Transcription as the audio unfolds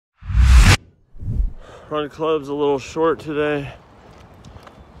Run club's a little short today.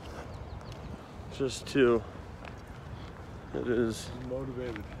 Just 2. It is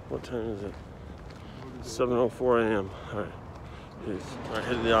motivated. What time is it? 7:04 a.m. All right. I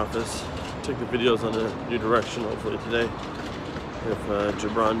head to the office. Take the videos on a new direction hopefully today. If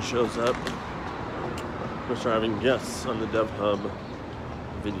Gibran shows up, we'll start having guests on the DevHub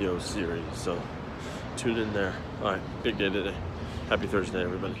video series. So tune in there. All right, big day today. Happy Thursday,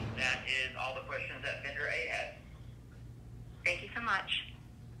 everybody. That is all the questions that vendor A had. Thank you so much.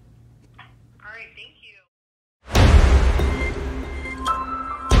 All right, thank you.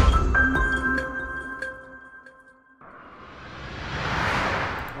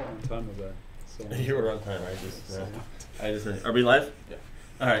 How long time was that? So you were on time. I just are we live? Yeah.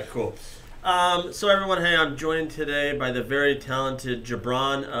 All right, cool. So everyone, hey, I'm joined today by the very talented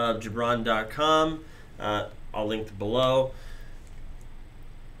Gibran of Gibran.com. I'll link below.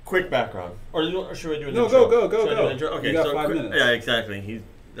 Quick background, or should we do an intro? Go. Okay, you got so 5 minutes. Yeah, exactly.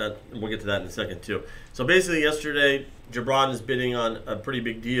 We'll get to that in a second too. So basically, yesterday, Gibran is bidding on a pretty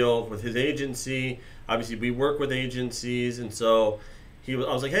big deal with his agency. Obviously, we work with agencies, and so I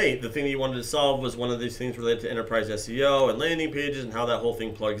was like, hey, the thing that you wanted to solve was one of these things related to enterprise SEO and landing pages and how that whole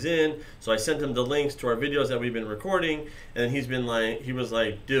thing plugs in. So I sent him the links to our videos that we've been recording, and he was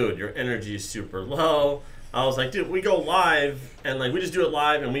like, dude, your energy is super low. I was like, dude, we go live, and we just do it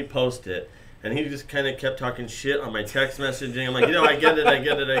live, and we post it. And he just kind of kept talking shit on my text messaging. I'm like, I get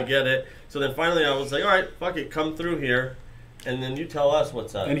it. So then finally I was like, all right, fuck it, come through here, and then you tell us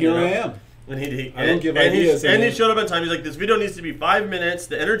what's up. And here I am. And I don't give ideas. And he showed up on time. He's like, this video needs to be 5 minutes.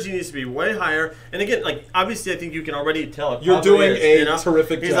 The energy needs to be way higher. And again, obviously, I think you can already tell. You're doing a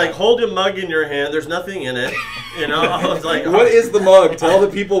terrific job. He's like, hold a mug in your hand. There's nothing in it. I was like, what is the mug? Tell the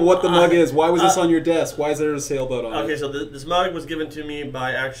people what the mug is. Why was this on your desk? Why is there a sailboat on it? Okay, so this mug was given to me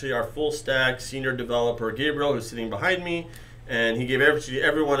by actually our full stack senior developer, Gabriel, who's sitting behind me. And he gave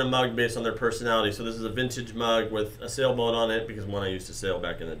everyone a mug based on their personality. So this is a vintage mug with a sailboat on it because one I used to sail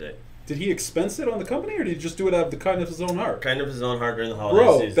back in the day. Did he expense it on the company, or did he just do it out of the kindness of his own heart? Kind of his own heart during the holiday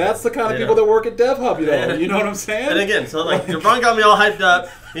season. Bro, that's the kind of people that work at DevHub, you know what I'm saying? And again, so Gibran got me all hyped up,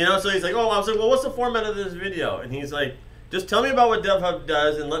 so he's like, I was like, well, what's the format of this video? And he's like, just tell me about what DevHub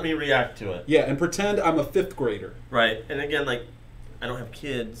does and let me react to it. Yeah, and pretend I'm a 5th grader. Right, and again, I don't have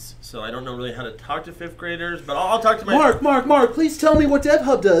kids, so I don't know really how to talk to 5th graders, but I'll talk to my... Mark, please tell me what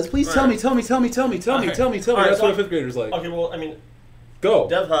DevHub does. Please tell me. Tell me. That's what a 5th grader's like. Okay, well, go.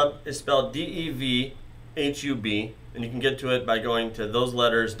 DevHub is spelled D-E-V-H-U-B, and you can get to it by going to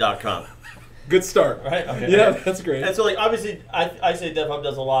thoseletters.com. Good start. Right? Okay. Yeah, that's great. And so, obviously, I say DevHub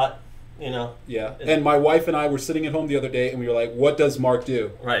does a lot, Yeah, and my wife and I were sitting at home the other day, and we were like, what does Mark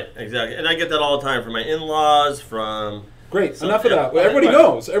do? Right, exactly. And I get that all the time from my in-laws, from... Great, enough of that. Well, everybody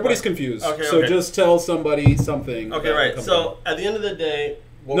knows. Everybody's confused. Okay, so just tell somebody something. Okay, right. So, at the end of the day...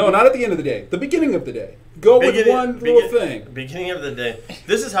 not at the end of the day. The beginning of the day. Go with one little thing. Beginning of the day.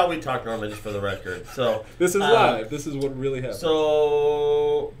 This is how we talk normally, just for the record. So this is live. This is what really happens.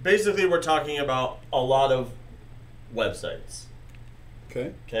 So basically, we're talking about a lot of websites.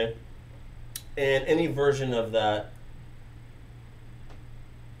 Okay. Okay. And any version of that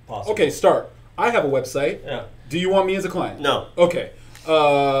possible. Okay, start. I have a website. Yeah. Do you want me as a client? No. Okay.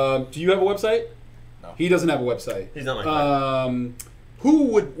 Do you have a website? No. He doesn't have a website. He's not my client.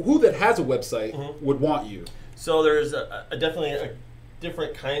 Who that has a website would want you? So there's definitely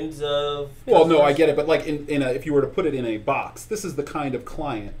different kinds of customers. Well, no, I get it, but if you were to put it in a box, this is the kind of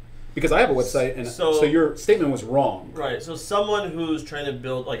client. Because I have a website, and so your statement was wrong. Right. So someone who's trying to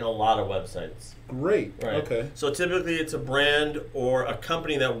build a lot of websites. Great. Right. Okay. So typically it's a brand or a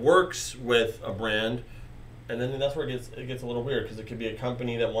company that works with a brand. And then that's where it gets a little weird, because it could be a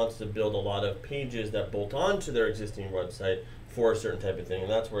company that wants to build a lot of pages that bolt onto their existing website for a certain type of thing, and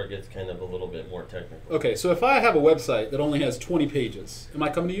that's where it gets kind of a little bit more technical. Okay, so if I have a website that only has 20 pages, am I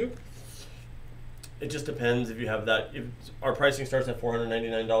coming to you? It just depends if you have that. If our pricing starts at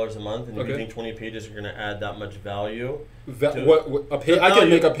 $499 a month, and if you think 20 pages are going to add that much value. I can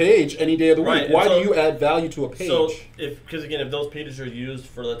make a page any day of the week. Why do you add value to a page? So, because again, if those pages are used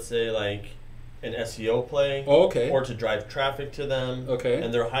for, let's say, an SEO play, or to drive traffic to them,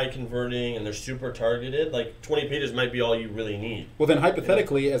 and they're high converting and they're super targeted, 20 pages might be all you really need. Well, then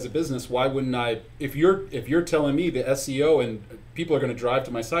hypothetically, as a business, why wouldn't I? If you're telling me the SEO and people are going to drive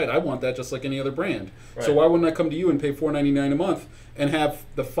to my site, I want that just like any other brand. Right. So why wouldn't I come to you and pay $4.99 a month and have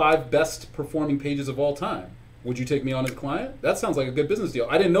the 5 best performing pages of all time? Would you take me on as a client? That sounds like a good business deal.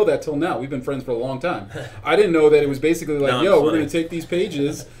 I didn't know that till now. We've been friends for a long time. I didn't know that it was basically like, we're going to take these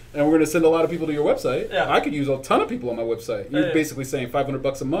pages and we're going to send a lot of people to your website. Yeah. I could use a ton of people on my website. You're basically saying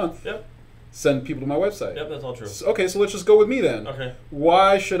 $500 a month. Yep. send people to my website. Yep, that's all true. Okay, so let's just go with me then. Okay.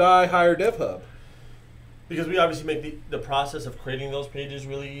 Why should I hire DevHub? Because we obviously make the process of creating those pages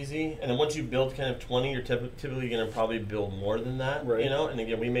really easy, and then once you build kind of 20, you're typically going to probably build more than that, right. you know. And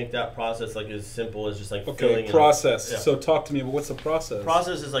again, we make that process like as simple as just like filling process. So talk to me about what's the process.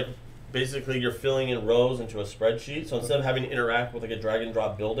 Process is like basically you're filling in rows into a spreadsheet. So instead of having to interact with like a drag and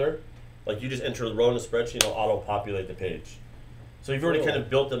drop builder, like you just enter the row in a spreadsheet and it'll auto populate the page. So you've already kind of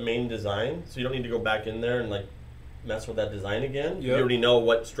built the main design, so you don't need to go back in there and like mess with that design again. Yep. You already know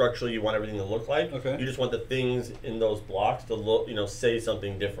what structurally you want everything to look like. Okay. You just want the things in those blocks to look, say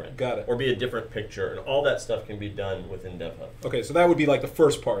something different. Got it. Or be a different picture, and all that stuff can be done within DevHub. Okay, so that would be like the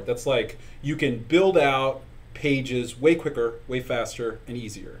first part. That's like you can build out pages way quicker, way faster, and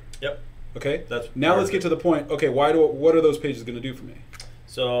easier. Yep. Okay. That's now let's get to the point. Okay, what are those pages going to do for me?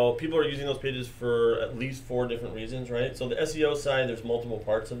 So people are using those pages for at least 4 different reasons, right? So the SEO side, there's multiple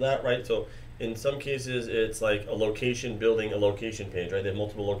parts of that, right? So in some cases, it's like a location building a location page, right? They have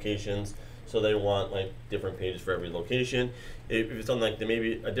multiple locations, so they want like different pages for every location. If it's on like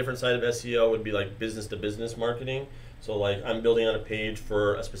maybe a different side of SEO would be like business to business marketing. So like I'm building on a page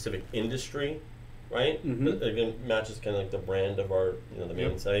for a specific industry, right? That again matches kind of like the brand of our, the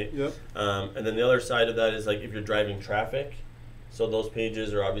main site. Yep. And then the other side of that is like if you're driving traffic. So those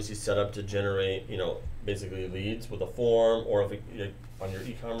pages are obviously set up to generate, basically leads with a form, or if on your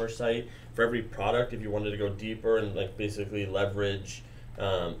e-commerce site for every product, if you wanted to go deeper and like basically leverage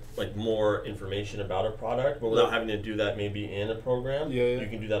like more information about a product, but without having to do that maybe in a program, you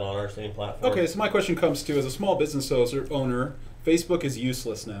can do that on our same platform. Okay, so my question comes to, as a small business owner, Facebook is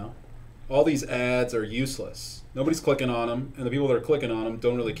useless now. All these ads are useless. Nobody's clicking on them, and the people that are clicking on them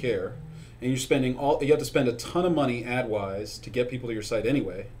don't really care. And you're spending you have to spend a ton of money ad-wise to get people to your site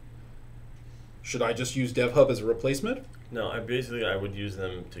anyway. Should I just use DevHub as a replacement? No, I would use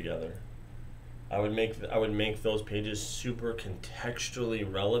them together. I would make those pages super contextually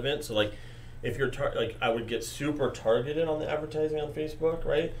relevant. So like, if you're I would get super targeted on the advertising on Facebook,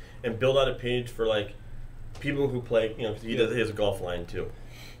 right? And build out a page for like people who play, because he has a golf line too.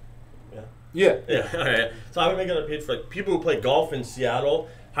 Yeah. All right. So I would make another page for like people who play golf in Seattle,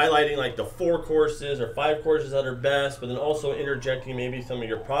 highlighting like the 4 courses or 5 courses that are best, but then also interjecting maybe some of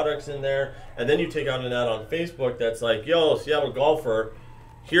your products in there. And then you take out an ad on Facebook that's like, yo, Seattle golfer,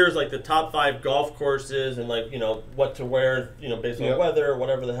 here's like the top 5 golf courses and like, what to wear, based on weather or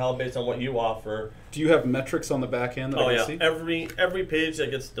whatever the hell, based on what you offer. Do you have metrics on the back end that I can see? Every page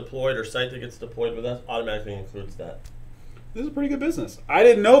that gets deployed or site that gets deployed with us automatically includes that. This is a pretty good business. I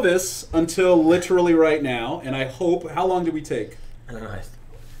didn't know this until literally right now, and I hope, how long did we take? I don't know.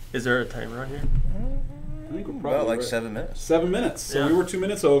 Is there a timer on here? I think we're probably about like 7 minutes. 7 minutes. So we were 2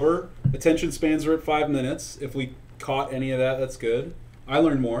 minutes over. Attention spans are at 5 minutes. If we caught any of that, that's good. I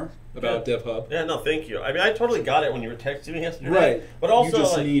learned more about DevHub. Yeah, no, thank you. I mean, I totally got it when you were texting me yesterday. Right. But also, you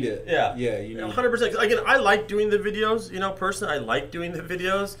just need it. Yeah. Yeah, you need 100%. Again, I like doing the videos. Personally, I like doing the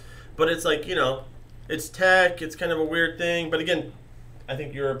videos. But it's like, it's tech. It's kind of a weird thing. But again, I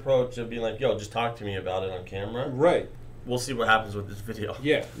think your approach of being like, yo, just talk to me about it on camera. Right. We'll see what happens with this video.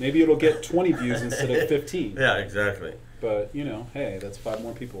 Yeah, maybe it'll get 20 views instead of 15. Yeah, exactly. But, hey, that's 5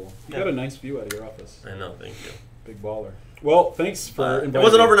 more people. You got a nice view out of your office. I know, thank you. Big baller. Well, thanks for inviting me. It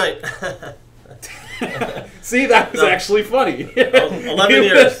wasn't overnight. See, that was actually funny. 11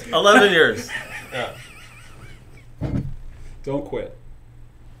 years. 11 years. Yeah. Don't quit.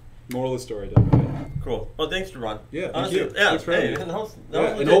 Moral of the story, don't quit. Cool. Well, thanks, Gibran. Yeah, honestly, thank you. Thanks for having me.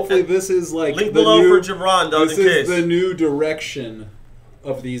 And hopefully this is like link below for Gibran, this is the new direction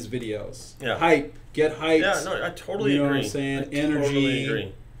of these videos. Yeah. Hype. Get hyped. Yeah, no, I totally agree. You know what I'm saying? Energy, totally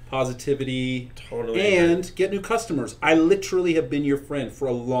agree. Positivity, totally and agree. Get new customers. I literally have been your friend for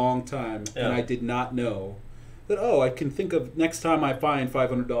a long time, and I did not know that, I can think of next time I find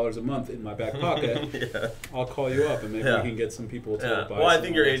 $500 a month in my back pocket, I'll call you up and maybe we can get some people to buy. Well, I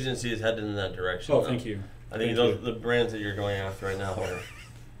think your agency is headed in that direction. Oh, thank you. I think the brands that you're going after right now are,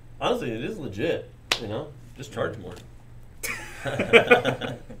 honestly, it is legit. Just charge more.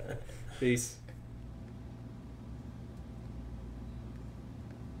 Peace.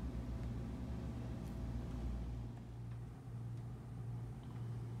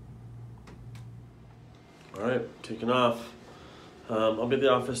 All right, taking off. I'll be at the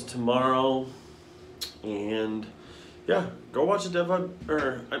office tomorrow, and go watch the DevHub.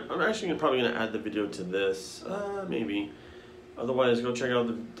 Or I'm actually probably gonna add the video to this, maybe. Otherwise, go check out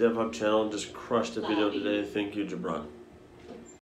the DevHub channel and just crush the video today. Thank you, Gibran.